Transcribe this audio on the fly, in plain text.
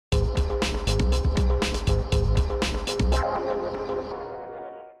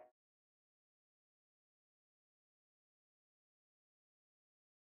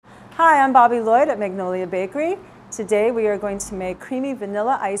Hi, I'm Bobbie Lloyd at Magnolia Bakery. Today we are going to make creamy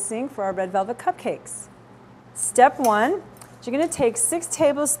vanilla icing for our red velvet cupcakes. Step one, you're going to take 6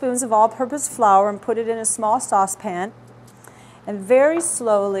 tablespoons of all-purpose flour and put it in a small saucepan and very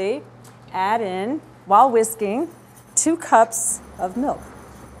slowly add in, while whisking, 2 cups of milk.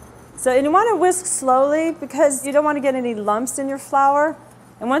 And you want to whisk slowly because you don't want to get any lumps in your flour.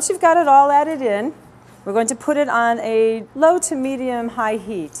 And once you've got it all added in, we're going to put it on a low to medium high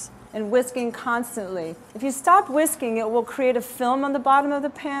heat and whisking constantly. If you stop whisking, it will create a film on the bottom of the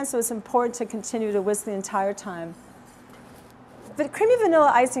pan, so it's important to continue to whisk the entire time. But creamy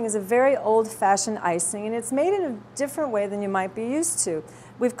vanilla icing is a very old-fashioned icing, and it's made in a different way than you might be used to.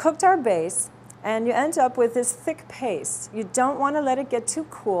 We've cooked our base, and you end up with this thick paste. You don't want to let it get too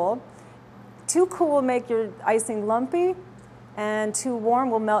cool. Too cool will make your icing lumpy, and too warm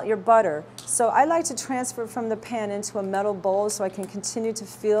will melt your butter. So I like to transfer from the pan into a metal bowl so I can continue to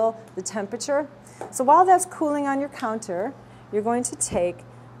feel the temperature. So while that's cooling on your counter, you're going to take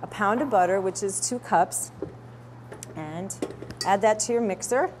a pound of butter, which is 2 cups, and add that to your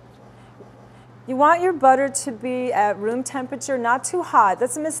mixer. You want your butter to be at room temperature, not too hot.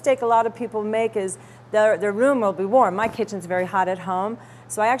 That's a mistake a lot of people make, is their room will be warm. My kitchen's very hot at home,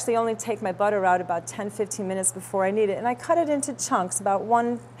 so I actually only take my butter out about 10-15 minutes before I need it, and I cut it into chunks, about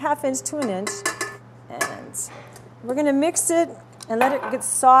 1/2 inch to 1 inch. And we're going to mix it and let it get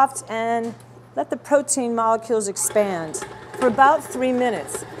soft and let the protein molecules expand for about 3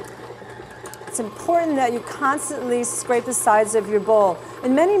 minutes. It's important that you constantly scrape the sides of your bowl.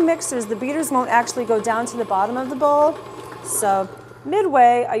 In many mixers, the beaters won't actually go down to the bottom of the bowl. So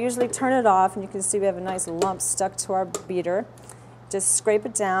midway, I usually turn it off, and you can see we have a nice lump stuck to our beater. Just scrape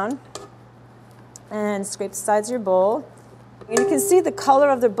it down and scrape the sides of your bowl. And you can see the color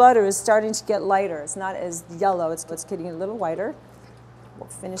of the butter is starting to get lighter. It's not as yellow, it's getting a little whiter. We'll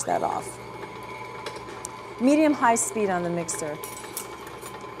finish that off. Medium-high speed on the mixer.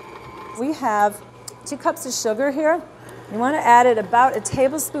 We have 2 cups of sugar here. You want to add it about a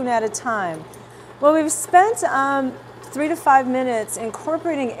tablespoon at a time. Well, we've spent 3 to 5 minutes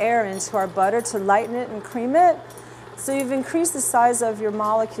incorporating air into our butter to lighten it and cream it. So you've increased the size of your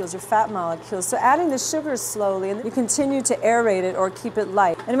molecules, your fat molecules. So adding the sugar slowly, and you continue to aerate it or keep it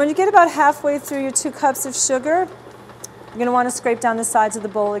light. And when you get about halfway through your 2 cups of sugar, you're going to want to scrape down the sides of the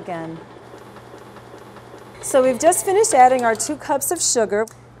bowl again. So we've just finished adding our 2 cups of sugar.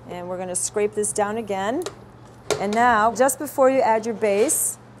 And we're going to scrape this down again. And now, just before you add your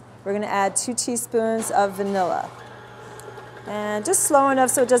base, we're going to add 2 teaspoons of vanilla. And just slow enough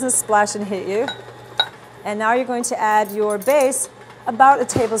so it doesn't splash and hit you. And now you're going to add your base about a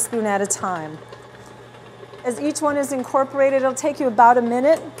tablespoon at a time. As each one is incorporated, it'll take you about a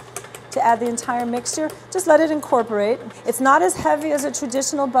minute to add the entire mixture. Just let it incorporate. It's not as heavy as a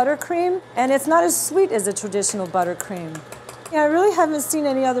traditional buttercream, and it's not as sweet as a traditional buttercream. Yeah, I really haven't seen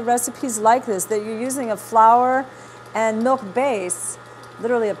any other recipes like this, that you're using a flour and milk base,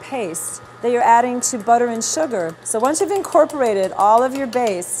 literally a paste, that you're adding to butter and sugar. So once you've incorporated all of your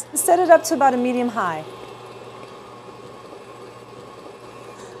base, set it up to about a medium-high.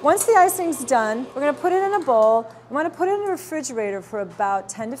 Once the icing's done, we're going to put it in a bowl. You want to put it in the refrigerator for about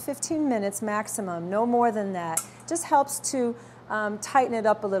 10 to 15 minutes maximum, no more than that. Just helps to tighten it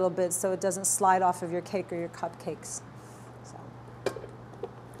up a little bit so it doesn't slide off of your cake or your cupcakes.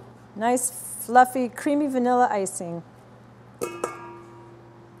 Nice, fluffy, creamy vanilla icing.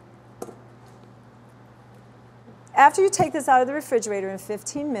 After you take this out of the refrigerator in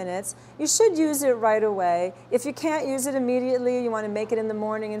 15 minutes, you should use it right away. If you can't use it immediately, you want to make it in the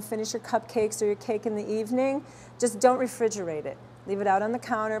morning and finish your cupcakes or your cake in the evening, just don't refrigerate it. Leave it out on the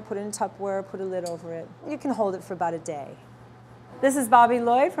counter, put it in Tupperware, put a lid over it. You can hold it for about a day. This is Bobbie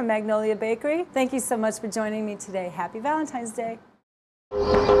Lloyd from Magnolia Bakery. Thank you so much for joining me today. Happy Valentine's Day.